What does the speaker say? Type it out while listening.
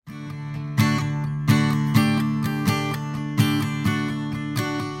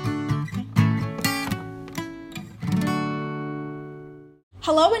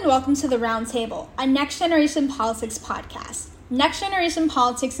Hello and welcome to The Roundtable, a Next Generation Politics podcast. Next Generation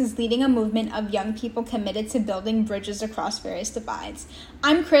Politics is leading a movement of young people committed to building bridges across various divides.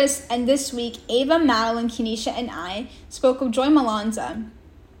 I'm Chris, and this week, Ava, Madeline, Kenesha, and I spoke with Joy Malonza,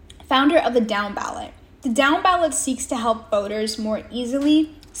 founder of the Down Ballot. The Down Ballot seeks to help voters more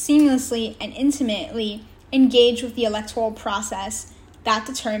easily, seamlessly, and intimately engage with the electoral process that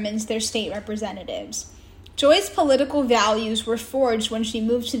determines their state representatives. Joy's political values were forged when she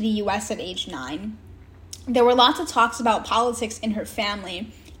moved to the U.S. at age 9. There were lots of talks about politics in her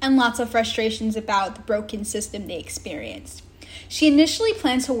family and lots of frustrations about the broken system they experienced. She initially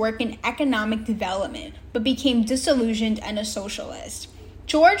planned to work in economic development, but became disillusioned and a socialist.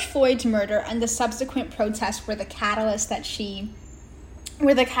 George Floyd's murder and the subsequent protests were the catalyst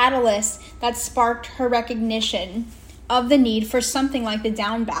that sparked her recognition of the need for something like the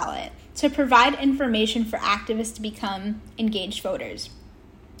Down Ballot to provide information for activists to become engaged voters.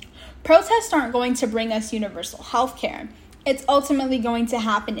 Protests aren't going to bring us universal health care. It's ultimately going to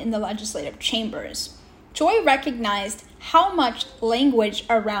happen in the legislative chambers. Joy recognized how much language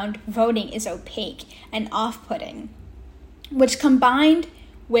around voting is opaque and off-putting, which combined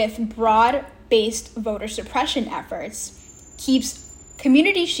with broad-based voter suppression efforts keeps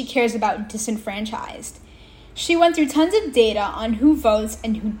communities she cares about disenfranchised. She went through tons of data on who votes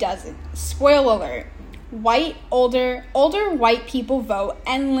and who doesn't. Spoiler alert, older white people vote,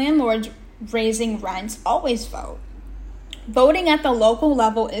 and landlords raising rents always vote. Voting at the local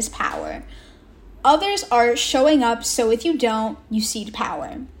level is power. Others are showing up, so if you don't, you cede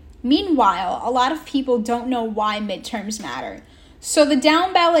power. Meanwhile, a lot of people don't know why midterms matter, so the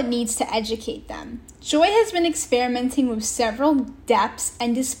Down Ballot needs to educate them. Joy has been experimenting with several depths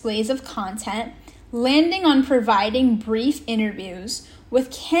and displays of content, landing on providing brief interviews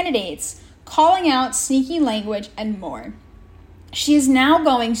with candidates, calling out sneaky language, and more. She is now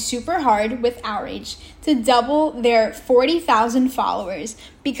going super hard with Outreach to double their 40,000 followers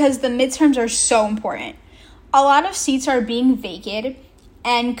because the midterms are so important. A lot of seats are being vacated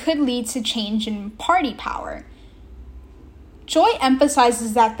and could lead to change in party power. Joy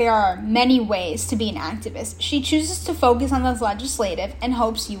emphasizes that there are many ways to be an activist. She chooses to focus on the legislative and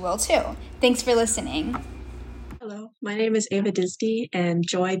hopes you will too. Thanks for listening. Hello, my name is Ava Disney, and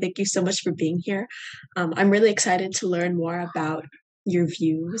Joy, thank you so much for being here. I'm really excited to learn more about your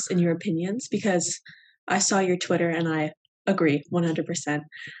views and your opinions because I saw your Twitter and I agree 100%.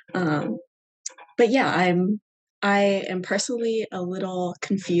 But yeah, I am personally a little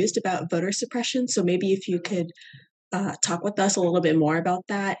confused about voter suppression, so maybe if you could talk with us a little bit more about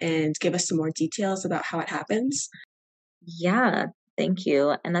that and give us some more details about how it happens. Yeah, thank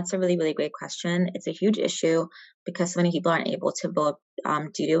you. And that's a really, really great question. It's a huge issue because so many people aren't able to vote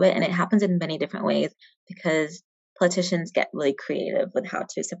due to it. And it happens in many different ways because politicians get really creative with how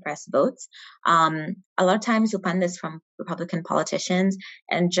to suppress votes. A lot of times you'll find this from Republican politicians.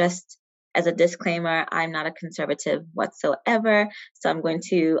 And just as a disclaimer, I'm not a conservative whatsoever. So I'm going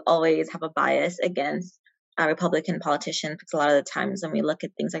to always have a bias against Republican politicians because a lot of the times when we look at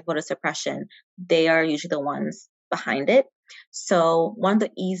things like voter suppression, they are usually the ones behind it. So one of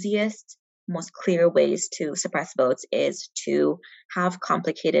the easiest, most clear ways to suppress votes is to have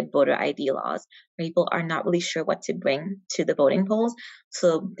complicated voter ID laws where people are not really sure what to bring to the voting polls.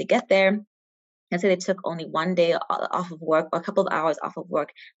 So they get there. Let's say they took only one day off of work or a couple of hours off of work.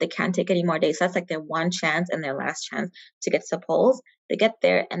 They can't take any more days. So that's like their one chance and their last chance to get to the polls. They get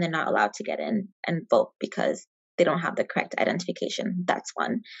there and they're not allowed to get in and vote because they don't have the correct identification. That's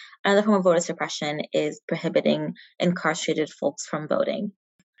one. Another form of voter suppression is prohibiting incarcerated folks from voting.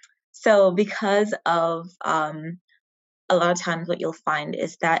 So because of a lot of times what you'll find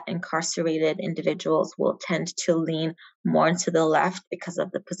is that incarcerated individuals will tend to lean more to the left because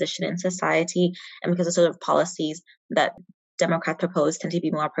of the position in society and because of sort of policies that Democrats propose tend to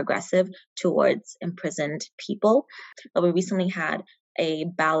be more progressive towards imprisoned people. But we recently had a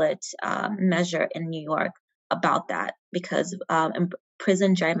ballot measure in New York about that because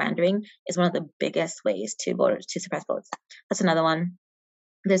prison gerrymandering is one of the biggest ways to suppress votes. That's another one.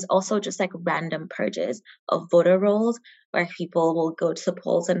 There's also just like random purges of voter rolls where people will go to the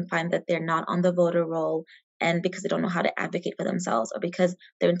polls and find that they're not on the voter roll. And because they don't know how to advocate for themselves or because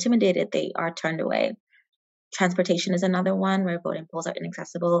they're intimidated, they are turned away. Transportation is another one where voting polls are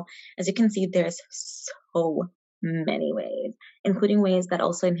inaccessible. As you can see, there's so many ways, including ways that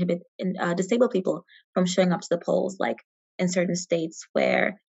also inhibit disabled people from showing up to the polls, like in certain states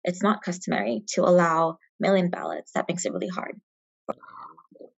where it's not customary to allow mail-in ballots. That makes it really hard.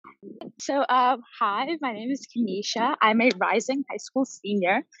 So, hi, my name is Kenesha. I'm a rising high school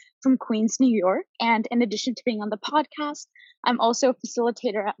senior. from Queens, New York. And in addition to being on the podcast, I'm also a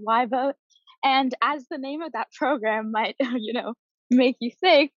facilitator at YVote. And as the name of that program might, make you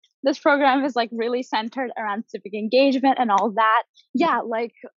think, this program is like really centered around civic engagement and all that. Yeah,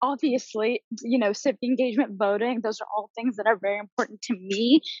 like obviously, civic engagement, voting, those are all things that are very important to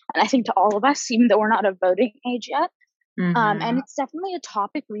me. And I think to all of us, even though we're not of voting age yet. And it's definitely a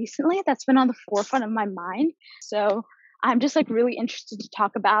topic recently that's been on the forefront of my mind. So I'm just like really interested to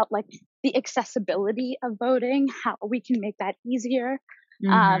talk about like the accessibility of voting, how we can make that easier,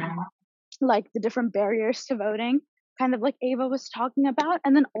 like the different barriers to voting, kind of like Ava was talking about,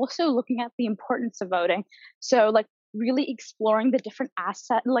 and then also looking at the importance of voting. So like really exploring the different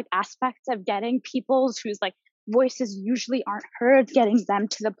aspects of getting people's whose like voices usually aren't heard, getting them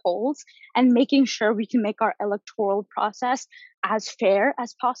to the polls, and making sure we can make our electoral process as fair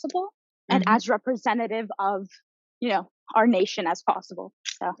as possible and as representative of, our nation as possible.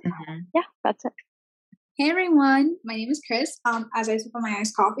 So yeah, that's it. Hey everyone, my name is Chris. As I sip on my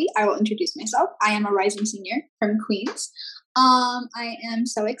iced coffee, I will introduce myself. I am a rising senior from Queens. I am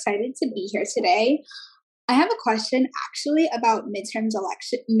so excited to be here today. I have a question actually about midterm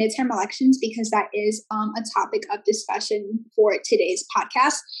elections because that is a topic of discussion for today's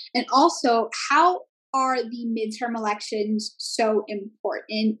podcast. And also, how are the midterm elections so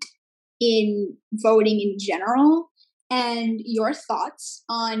important in voting in general? And your thoughts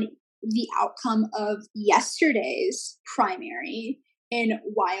on the outcome of yesterday's primary in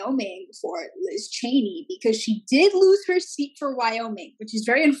Wyoming for Liz Cheney, because she did lose her seat for Wyoming, which is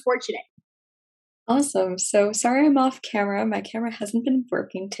very unfortunate. Awesome. So sorry I'm off camera. My camera hasn't been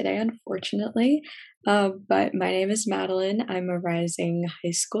working today, unfortunately. But my name is Madeline. I'm a rising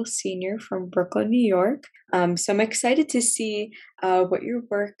high school senior from Brooklyn, New York. So I'm excited to see what your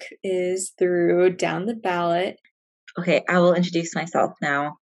work is through Down the Ballot. Okay, I will introduce myself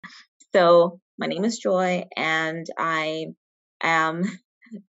now. So my name is Joy, and I am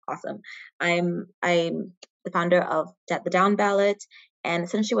awesome. I'm the founder of the Down Ballot, and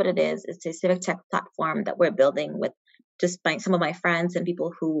essentially what it is, it's a civic tech platform that we're building with just some of my friends and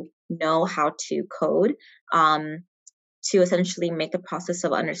people who know how to code, to essentially make the process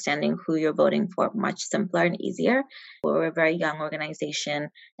of understanding who you're voting for much simpler and easier. We're a very young organization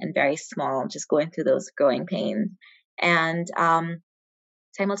and very small, just going through those growing pains. And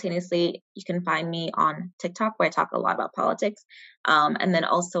simultaneously, you can find me on TikTok, where I talk a lot about politics. And then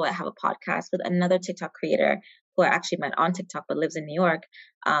also I have a podcast with another TikTok creator who I actually met on TikTok but lives in New York.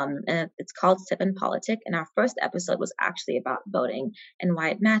 And it's called Sip and Politic. And our first episode was actually about voting and why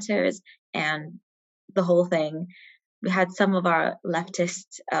it matters and the whole thing. We had some of our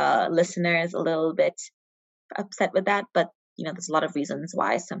leftist listeners a little bit upset with that, but there's a lot of reasons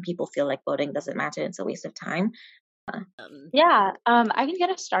why some people feel like voting doesn't matter. It's a waste of time. I can get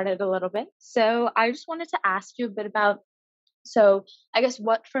us started a little bit. So I just wanted to ask you a bit about, I guess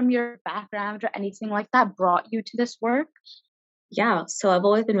what from your background or anything like that brought you to this work? Yeah, so I've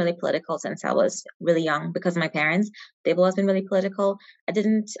always been really political since I was really young because of my parents. They've always been really political.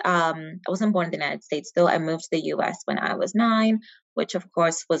 I wasn't born in the United States, though. I moved to the US when I was 9, which of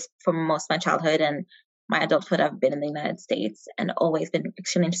course was for most of my childhood and my adulthood. I've been in the United States and always been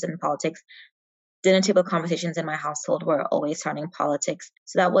extremely interested in politics. Dinner table conversations in my household were always surrounding politics.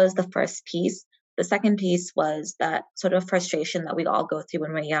 So that was the first piece. The second piece was that sort of frustration that we all go through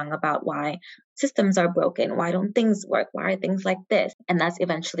when we're young about why systems are broken, why don't things work, why are things like this? And that's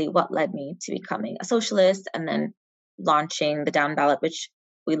eventually what led me to becoming a socialist and then launching the Down Ballot, which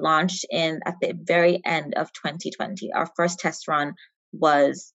we launched at the very end of 2020. Our first test run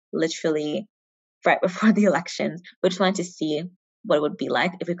was literally right before the elections. We just wanted to see what it would be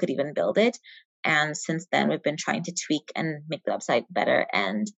like if we could even build it. And since then, we've been trying to tweak and make the website better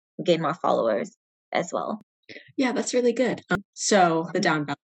and gain more followers as well. Yeah, that's really good. So the Down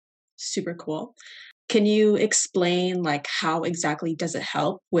Ballot, super cool. Can you explain how exactly does it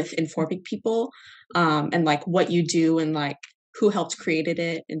help with informing people and what you do and who helped created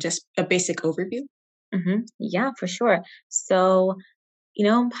it and just a basic overview? Yeah, for sure. So you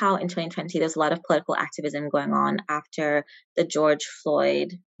know how in 2020 there's a lot of political activism going on after the George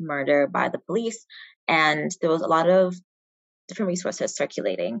Floyd murder by the police, and there was a lot of different resources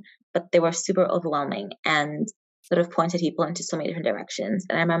circulating, but they were super overwhelming and sort of pointed people into so many different directions.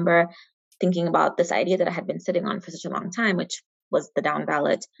 And I remember thinking about this idea that I had been sitting on for such a long time, which was the Down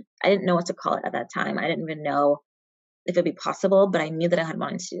Ballot. I didn't know what to call it at that time. I didn't even know if it'd be possible, but I knew that I had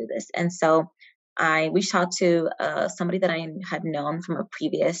wanted to do this. And so I reached out to somebody that I had known from a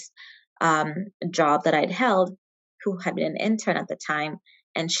previous job that I'd held, who had been an intern at the time.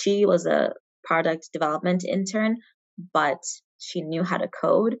 And she was a product development intern, but she knew how to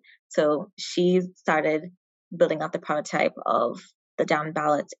code. So she started building out the prototype of the down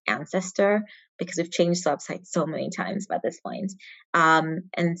ballot's ancestor, because we've changed the website so many times by this point.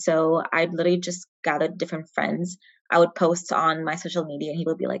 And so I'd literally just gathered different friends. I would post on my social media and he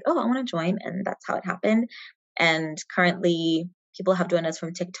would be like, oh, I want to join. And that's how it happened. And currently people have joined us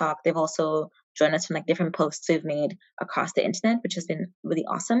from TikTok. They've also joined us from like different posts we've made across the internet, which has been really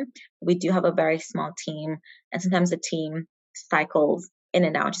awesome. We do have a very small team, and sometimes the team cycles in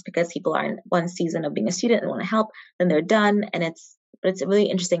and out just because people are in one season of being a student and want to help, then they're done. And it's a really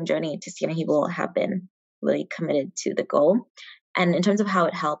interesting journey to see how many people have been really committed to the goal. And in terms of how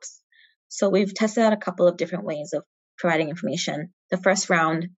it helps, so we've tested out a couple of different ways of providing information. The first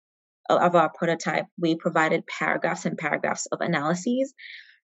round of our prototype, we provided paragraphs and paragraphs of analyses,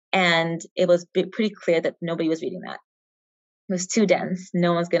 and it was pretty clear that nobody was reading that. It was too dense.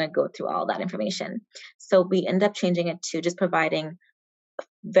 No one's going to go through all that information. So we ended up changing it to just providing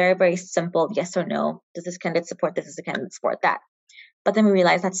very, very simple yes or no. Does this candidate support this? Does this candidate support that? But then we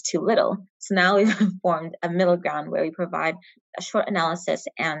realized that's too little. So now we've formed a middle ground where we provide a short analysis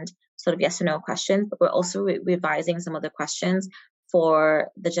and sort of yes or no questions, but we're also revising some of the questions for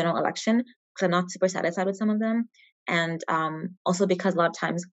the general election because I'm not super satisfied with some of them. And also because a lot of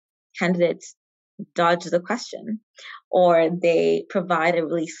times candidates dodge the question, or they provide a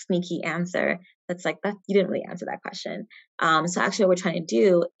really sneaky answer that's like, that you didn't really answer that question. So actually what we're trying to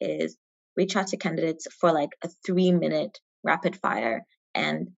do is reach out to candidates for like a 3-minute rapid fire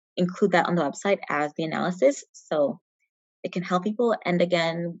and include that on the website as the analysis, so it can help people. And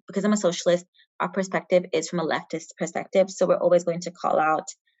again, because I'm a socialist, our perspective is from a leftist perspective, so we're always going to call out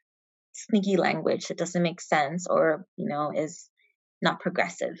sneaky language that doesn't make sense or, you know, is not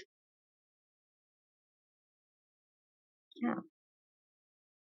progressive. Yeah.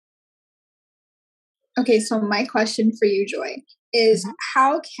 Okay, so my question for you, Joy, is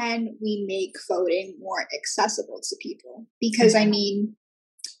how can we make voting more accessible to people? Because I mean,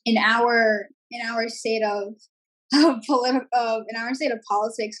 in our state of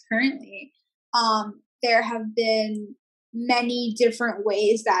politics currently, there have been many different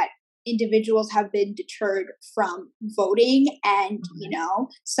ways that individuals have been deterred from voting, and you know,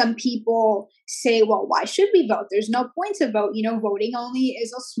 some people say, well, why should we vote? There's no point to vote, you know, voting only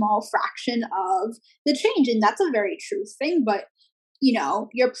is a small fraction of the change, and that's a very true thing. But you know,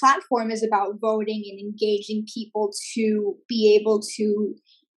 your platform is about voting and engaging people to be able to,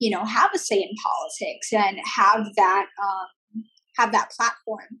 you know, have a say in politics and have that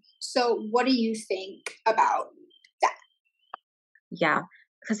platform. So what do you think about that? Yeah,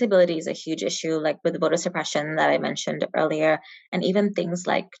 accessibility is a huge issue, like with voter suppression that I mentioned earlier, and even things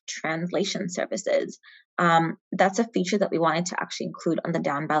like translation services. That's a feature that we wanted to actually include on the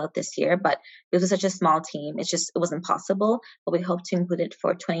down ballot this year, but it was such a small team, it wasn't possible, but we hope to include it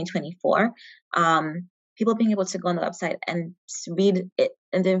for 2024. People being able to go on the website and read it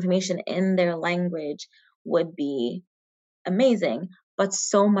and the information in their language would be amazing, but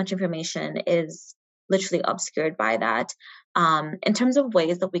so much information is literally obscured by that. In terms of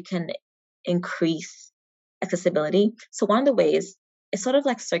ways that we can increase accessibility, so one of the ways is sort of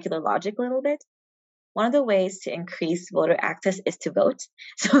like circular logic a little bit. One of the ways to increase voter access is to vote.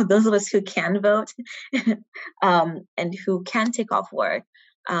 So those of us who can vote and who can take off work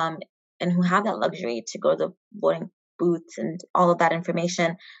and who have that luxury to go to the voting booths and all of that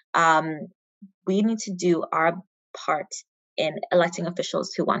information, we need to do our part in electing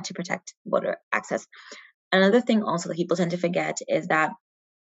officials who want to protect voter access. Another thing also that people tend to forget is that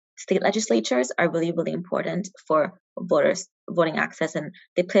state legislatures are really, really important for voters' voting access, and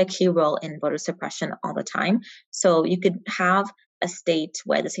they play a key role in voter suppression all the time. So you could have a state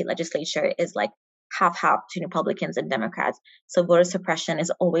where the state legislature is like half-half between Republicans and Democrats. So voter suppression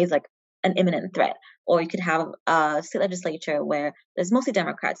is always like an imminent threat. Or you could have a state legislature where there's mostly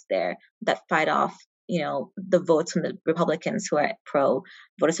Democrats there that fight off, you know, the votes from the Republicans who are pro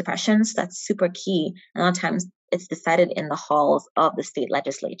voter suppression. So that's super key. And a lot of times it's decided in the halls of the state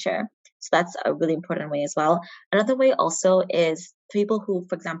legislature. So that's a really important way as well. Another way also is people who,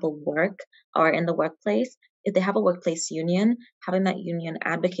 for example, work or are in the workplace, if they have a workplace union, having that union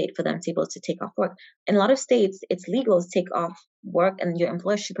advocate for them to be able to take off work. In a lot of states, it's legal to take off work and your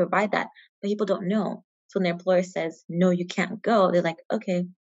employer should provide that, but people don't know. So when their employer says, no, you can't go, they're like, okay,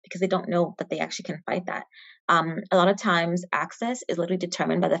 because they don't know that they actually can fight that. A lot of times access is literally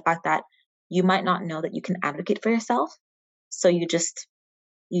determined by the fact that you might not know that you can advocate for yourself. So you just,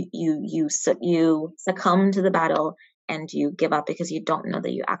 you succumb to the battle and you give up because you don't know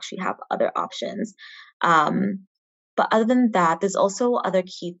that you actually have other options. But other than that, there's also other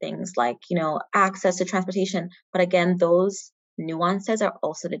key things like, you know, access to transportation. But again, those nuances are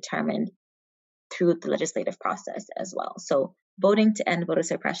also determined through the legislative process as well. So voting to end voter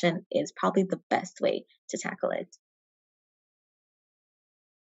suppression is probably the best way to tackle it.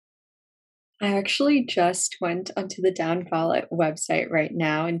 I actually just went onto the Down Ballot website right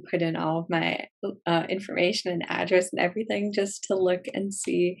now and put in all of my information and address and everything just to look and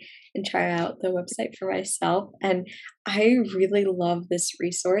see and try out the website for myself. And I really love this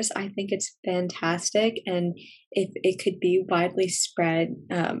resource. I think it's fantastic. And if it could be widely spread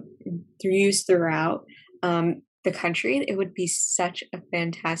used throughout the country, it would be such a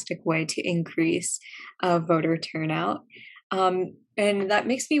fantastic way to increase voter turnout. And that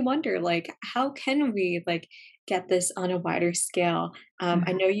makes me wonder, like, how can we like get this on a wider scale?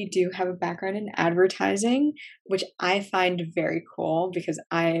 I know you do have a background in advertising, which I find very cool because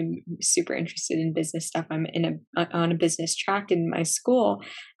I'm super interested in business stuff. I'm on a business track in my school,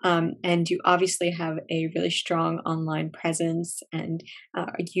 and you obviously have a really strong online presence, and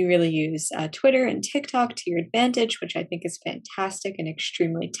you really use Twitter and TikTok to your advantage, which I think is fantastic and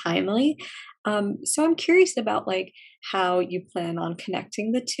extremely timely. So I'm curious about like how you plan on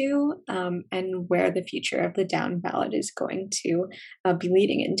connecting the two, and where the future of the down ballot is going to be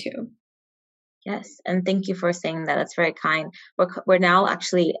leading into. Yes, and thank you for saying that. That's very kind. We're now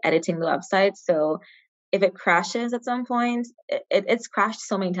actually editing the website, so if it crashes at some point, it's crashed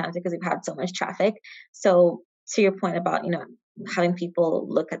so many times because we've had so much traffic. So to your point about having people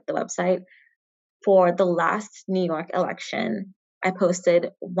look at the website, for the last New York election, I posted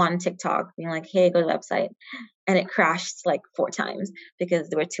one TikTok being like, "Hey, go to the website," and it crashed like 4 times because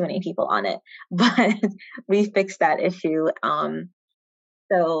there were too many people on it. But we fixed that issue.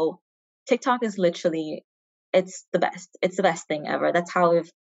 So TikTok is literally, it's the best. It's the best thing ever. That's how we've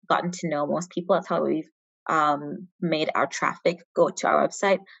gotten to know most people. That's how we've made our traffic go to our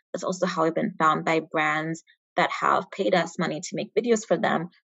website. That's also how we've been found by brands that have paid us money to make videos for them,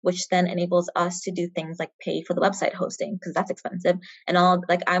 which then enables us to do things like pay for the website hosting because that's expensive. And all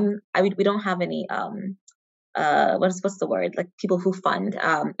like we don't have any what's the word, like people who fund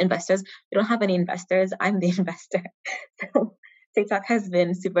investors. We don't have any investors. I'm the investor. So TikTok has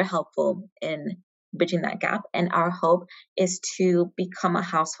been super helpful in bridging that gap, and our hope is to become a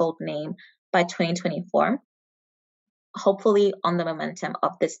household name by 2024, hopefully on the momentum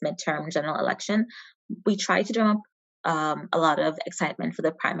of this midterm general election. We try to drum up a lot of excitement for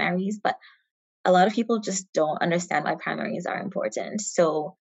the primaries, but a lot of people just don't understand why primaries are important.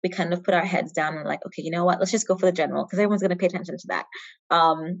 So we kind of put our heads down and like, okay, you know what? Let's just go for the general because everyone's going to pay attention to that.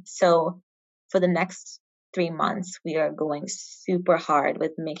 So for the next 3 months, we are going super hard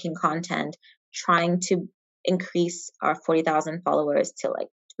with making content, trying to increase our 40,000 followers to like,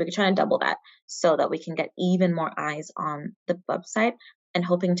 we're trying to double that so that we can get even more eyes on the website and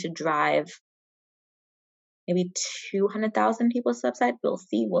hoping to drive maybe 200,000 people to the website.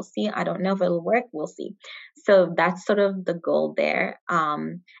 We'll see. I don't know if it'll work. We'll see. So that's sort of the goal there.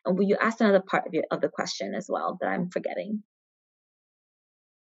 And you asked another part of the question as well that I'm forgetting.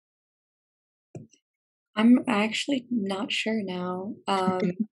 I'm actually not sure now.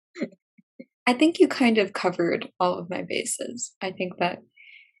 I think you kind of covered all of my bases. I think that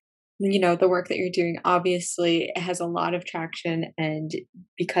the work that you're doing, obviously it has a lot of traction, and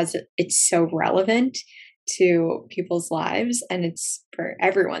because it's so relevant to people's lives and it's for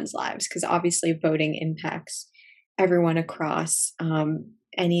everyone's lives, because obviously voting impacts everyone across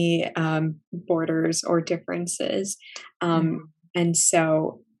any borders or differences. And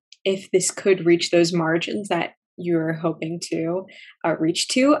so if this could reach those margins that you're hoping to reach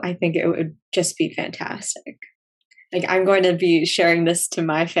to, I think it would just be fantastic. Like, I'm going to be sharing this to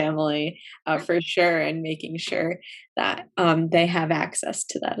my family for sure, and making sure that they have access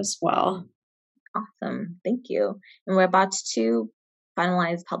to that as well. Awesome. Thank you. And we're about to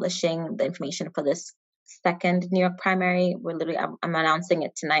finalize publishing the information for this second New York primary. I'm announcing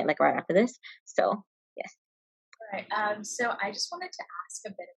it tonight, like right after this. So, yes. All right. So I just wanted to ask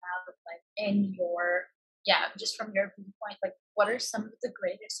a bit about, just from your viewpoint, like, what are some of the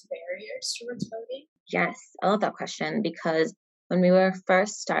greatest barriers towards voting? Yes, I love that question, because when we were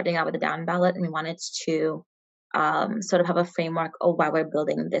first starting out with the down ballot and we wanted to sort of have a framework of why we're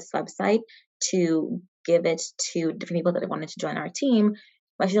building this website to give it to different people that wanted to join our team,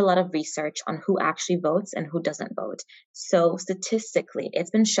 we did a lot of research on who actually votes and who doesn't vote. So statistically,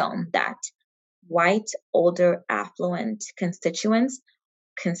 it's been shown that white, older, affluent constituents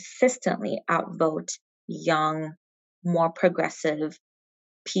consistently outvote young, more progressive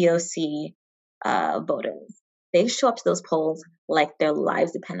POC voters. They show up to those polls like their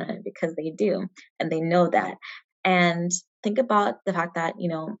lives depend on it, because they do, and they know that. And think about the fact that,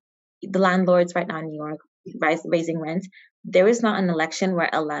 the landlords right now in New York raising rent, there is not an election where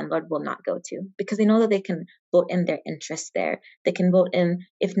a landlord will not go to, because they know that they can vote in their interest there. They can vote in,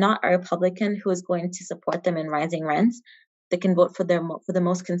 if not a Republican who is going to support them in rising rents, they can vote for the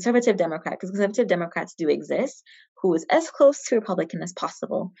most conservative Democrat, because conservative Democrats do exist, who is as close to Republican as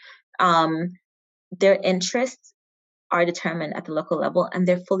possible. Their interests are determined at the local level, and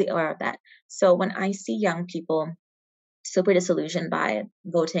they're fully aware of that. So when I see young people super disillusioned by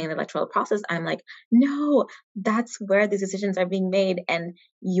voting in the electoral process, I'm like, no, that's where these decisions are being made. And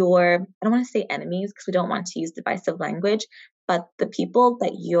I don't want to say enemies, because we don't want to use divisive language, but the people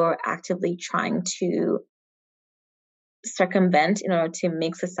that you're actively trying to circumvent in order to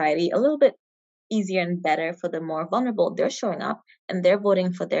make society a little bit easier and better for the more vulnerable, they're showing up and they're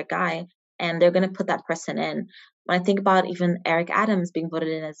voting for their guy, and they're going to put that person in. When I think about even Eric Adams being voted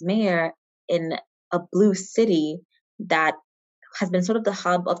in as mayor in a blue city that has been sort of the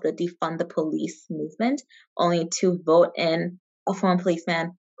hub of the defund the police movement, only to vote in a former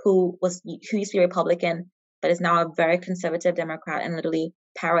policeman who used to be Republican, but is now a very conservative Democrat and literally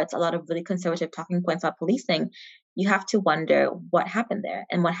parrots a lot of really conservative talking points about policing, you have to wonder what happened there.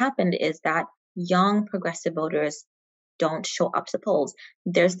 And what happened is that young progressive voters don't show up to polls.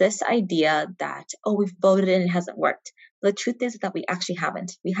 There's this idea that, oh, we've voted and it hasn't worked. The truth is that we actually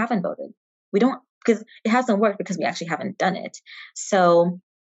haven't. We haven't voted. We don't, because it hasn't worked because we actually haven't done it. So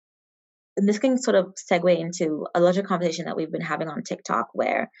this can sort of segue into a larger conversation that we've been having on TikTok,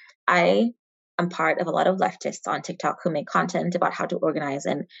 where I am part of a lot of leftists on TikTok who make content about how to organize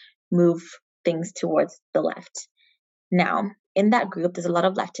and move things towards the left. Now, in that group, there's a lot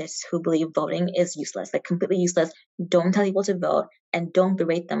of leftists who believe voting is useless, like completely useless. Don't tell people to vote, and don't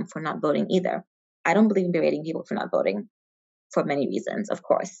berate them for not voting either. I don't believe in berating people for not voting for many reasons, of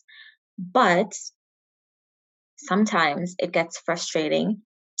course. But sometimes it gets frustrating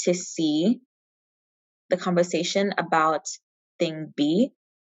to see the conversation about thing B,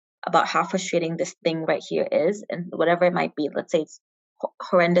 about how frustrating this thing right here is, and whatever it might be. Let's say it's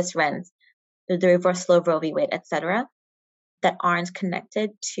horrendous rents, the reversal of Roe v. Wade, etc., that aren't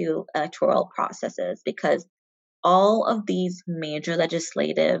connected to electoral processes, because all of these major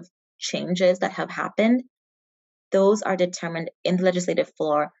legislative changes that have happened, those are determined in the legislative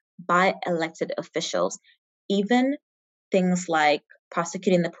floor by elected officials. Even things like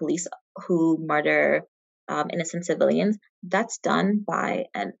prosecuting the police who murder innocent civilians, that's done by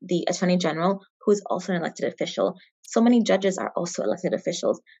the Attorney General, who is also an elected official. So many judges are also elected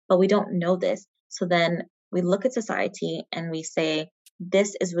officials, but we don't know this. So then we look at society and we say,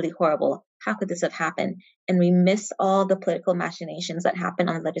 this is really horrible. How could this have happened? And we miss all the political machinations that happen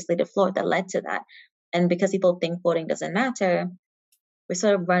on the legislative floor that led to that. And because people think voting doesn't matter, we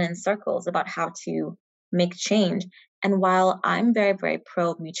sort of run in circles about how to make change. And while I'm very, very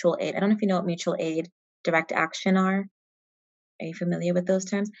pro mutual aid, I don't know if you know what mutual aid, direct action are. Are you familiar with those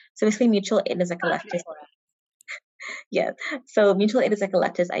terms? So basically mutual aid is like a leftist. Yeah. So mutual aid is like a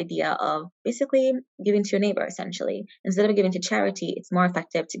leftist idea of basically giving to your neighbor, essentially. Instead of giving to charity, it's more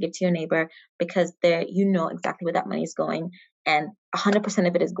effective to give to your neighbor, because you know exactly where that money is going, and 100%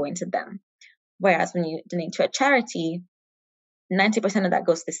 of it is going to them. Whereas when you donate to a charity, 90% of that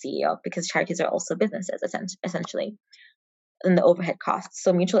goes to the CEO, because charities are also businesses, essentially, and the overhead costs.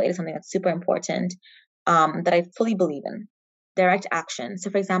 So mutual aid is something that's super important, that I fully believe in. Direct action. So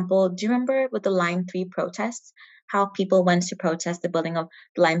for example, do you remember with the Line 3 protests, how people went to protest the building of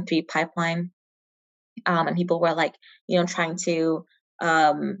the Line 3 pipeline? And people were like, trying to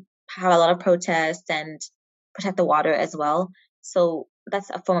have a lot of protests and protect the water as well. So that's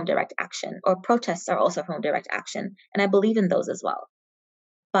a form of direct action, or protests are also a form of direct action. And I believe in those as well.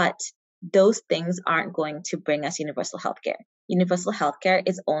 But those things aren't going to bring us universal healthcare. Universal healthcare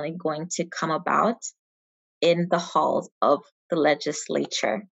is only going to come about in the halls of the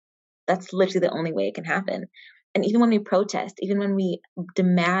legislature. That's literally the only way it can happen. And even when we protest, even when we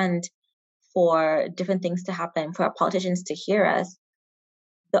demand for different things to happen, for our politicians to hear us,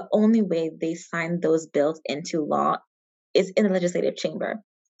 the only way they sign those bills into law is in the legislative chamber.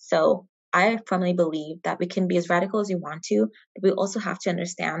 So I firmly believe that we can be as radical as we want to, but we also have to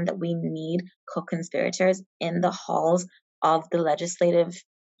understand that we need co-conspirators in the halls of the legislative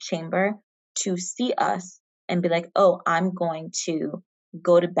chamber to see us and be like, oh, I'm going to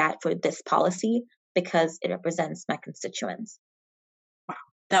go to bat for this policy because it represents my constituents. Wow,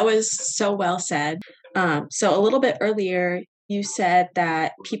 that was so well said. So a little bit earlier, you said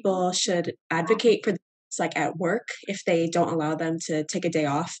that people should advocate for like at work if they don't allow them to take a day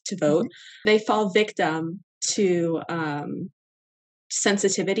off to vote. Mm-hmm. They fall victim to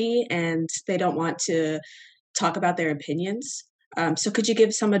sensitivity, and they don't want to talk about their opinions. So could you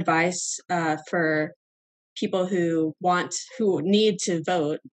give some advice for people who need to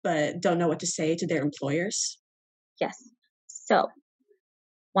vote but don't know what to say to their employers? Yes. So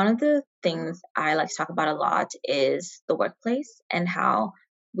one of the things I like to talk about a lot is the workplace and how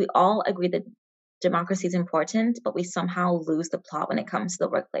we all agree that democracy is important, but we somehow lose the plot when it comes to the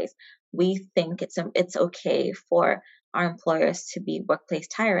workplace. We think it's okay for our employers to be workplace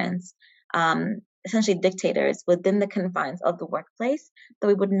tyrants, essentially dictators within the confines of the workplace that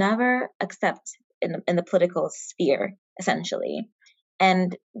we would never accept in the political sphere, essentially.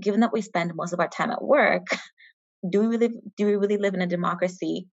 And given that we spend most of our time at work, do we really live in a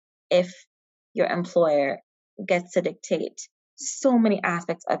democracy if your employer gets to dictate so many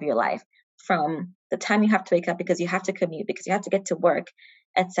aspects of your life, from the time you have to wake up because you have to commute, because you have to get to work,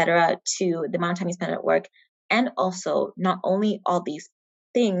 etc., to the amount of time you spend at work, and also not only all these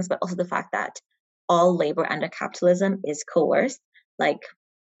things, but also the fact that all labor under capitalism is coerced. Like,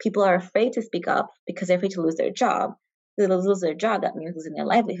 people are afraid to speak up because they're afraid to lose their job. If they lose their job, that means losing their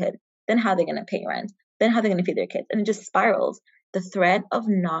livelihood. Then how are they going to pay rent? Then how are they going to feed their kids? And it just spirals. The threat of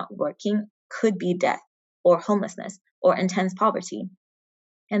not working could be death or homelessness or intense poverty.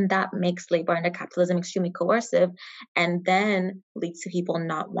 And that makes labor under capitalism extremely coercive, and then leads to people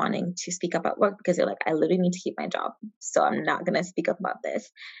not wanting to speak up at work because they're like, I literally need to keep my job, so I'm not going to speak up about this.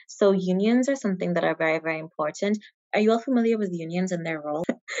 So unions are something that are very, very important. Are you all familiar with unions and their role?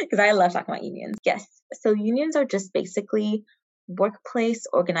 Because I love talking about unions. Yes. So unions are just basically workplace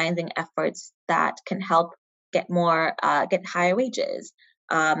organizing efforts that can help get higher wages,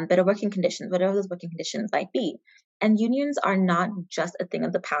 better working conditions, whatever those working conditions might be. And unions are not just a thing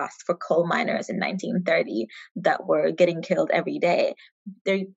of the past for coal miners in 1930 that were getting killed every day.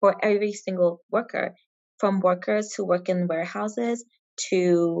 They're for every single worker, from workers who work in warehouses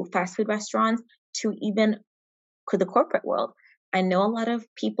to fast food restaurants to even the corporate world. I know a lot of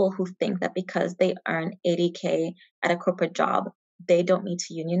people who think that because they earn $80K at a corporate job, they don't need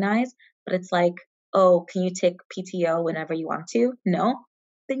to unionize. But it's like, oh, can you take PTO whenever you want to? No,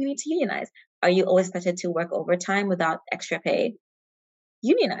 then you need to unionize. Are you always expected to work overtime without extra pay?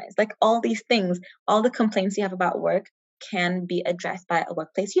 Unionize. Like, all these things, all the complaints you have about work can be addressed by a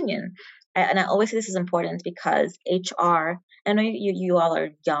workplace union. And I always say this is important because HR, I know you all are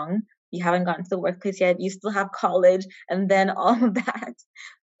young, you haven't gotten to the workplace yet, you still have college and then all of that.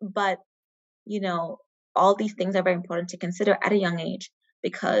 But, all these things are very important to consider at a young age,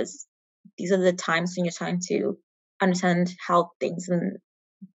 because these are the times when you're trying to understand how things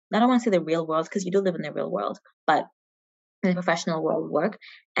I don't want to say the real world, because you do live in the real world, but in the professional world work.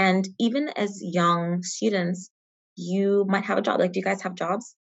 And even as young students, you might have a job. Like, do you guys have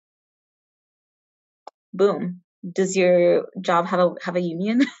jobs? Boom. Does your job have a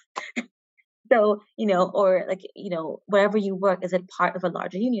union? So, or like, wherever you work, is it part of a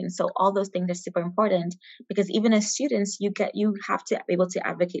larger union? So all those things are super important, because even as students, you have to be able to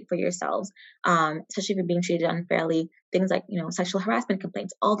advocate for yourselves, especially if you're being treated unfairly. Things like, sexual harassment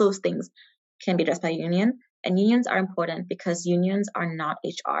complaints, all those things can be addressed by a union. And unions are important because unions are not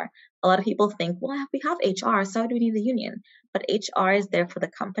HR. A lot of people think, well, we have HR, so why do we need the union? But HR is there for the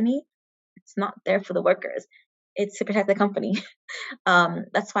company. It's not there for the workers. It's to protect the company.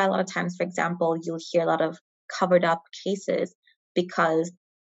 That's why a lot of times, for example, you'll hear a lot of covered up cases, because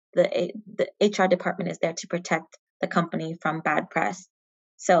the HR department is there to protect the company from bad press.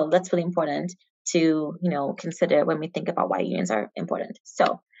 So that's really important to, consider when we think about why unions are important.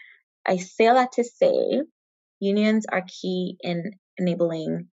 So I say all that to say, unions are key in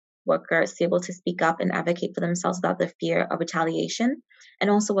enabling workers to be able to speak up and advocate for themselves without the fear of retaliation. And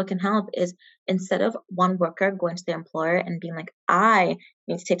also, what can help is, instead of one worker going to their employer and being like, I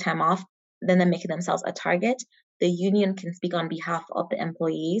need to take time off, then they're making themselves a target, the union can speak on behalf of the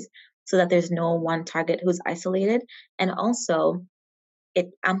employees so that there's no one target who's isolated. And also,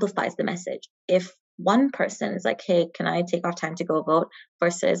 it amplifies the message. If one person is like, hey, can I take off time to go vote?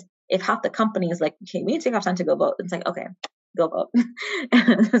 Versus if half the company is like, okay, we need to take off time to go vote. It's like, okay, go vote.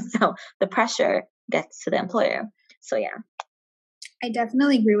 So the pressure gets to the employer. So yeah. I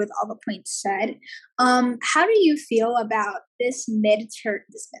definitely agree with all the points said. How do you feel about this midterm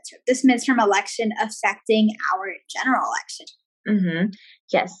election affecting our general election? Mm-hmm.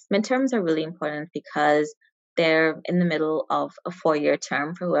 Yes, midterms are really important because they're in the middle of a 4-year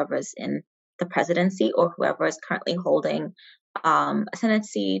term for whoever's in the presidency or whoever is currently holding a Senate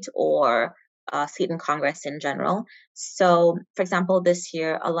seat or a seat in Congress in general. So, for example, this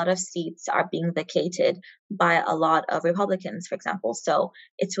year, a lot of seats are being vacated by a lot of Republicans, for example. So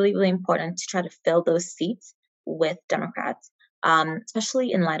it's really, really important to try to fill those seats with Democrats,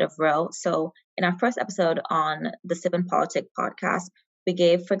 especially in light of Roe. So in our first episode on the Sip and Politics podcast, we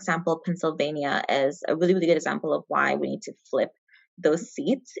gave, for example, Pennsylvania as a really, really good example of why we need to flip those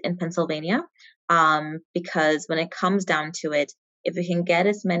seats in Pennsylvania. Because when it comes down to it, if we can get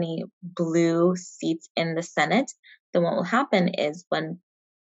as many blue seats in the Senate, then what will happen is when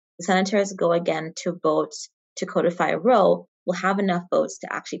the senators go again to vote to codify Roe, we'll have enough votes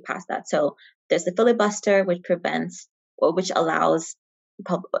to actually pass that. So there's the filibuster, which prevents or which allows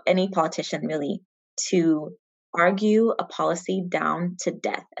any politician really to argue a policy down to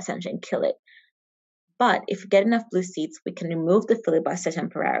death, essentially, and kill it. But if we get enough blue seats, we can remove the filibuster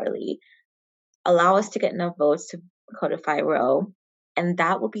temporarily, allow us to get enough votes to codify Roe, and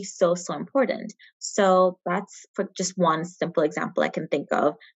that will be so, so important. So that's for just one simple example I can think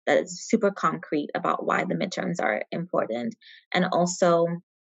of that is super concrete about why the midterms are important. And also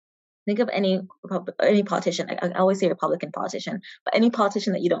think of any politician. I always say Republican politician, but any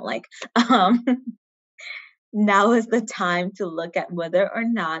politician that you don't like. Now is the time to look at whether or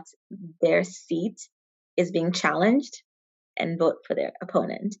not their seat is being challenged and vote for their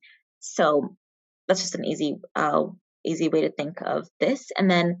opponent. So that's just an easy way to think of this.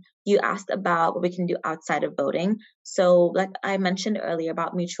 And then you asked about what we can do outside of voting. So like I mentioned earlier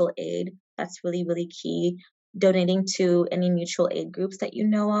about mutual aid, that's really, really key. Donating to any mutual aid groups that you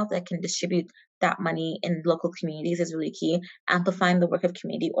know of that can distribute that money in local communities is really key. Amplifying the work of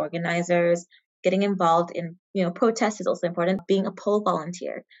community organizers, getting involved in protests is also important. Being a poll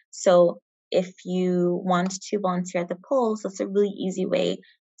volunteer. So if you want to volunteer at the polls, that's a really easy way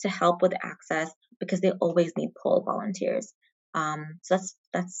to help with access because they always need poll volunteers. So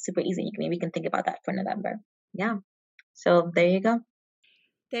that's super easy. Maybe you can think about that for November. Yeah. So there you go.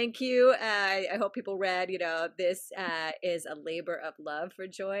 Thank you. I hope people read, this is a labor of love for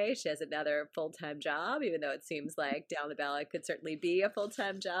Joy. She has another full-time job, even though it seems like down the ballot could certainly be a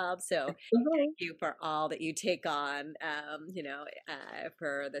full-time job. So thank you for all that you take on,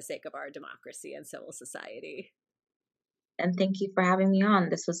 for the sake of our democracy and civil society. And thank you for having me on.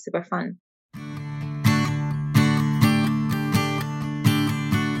 This was super fun.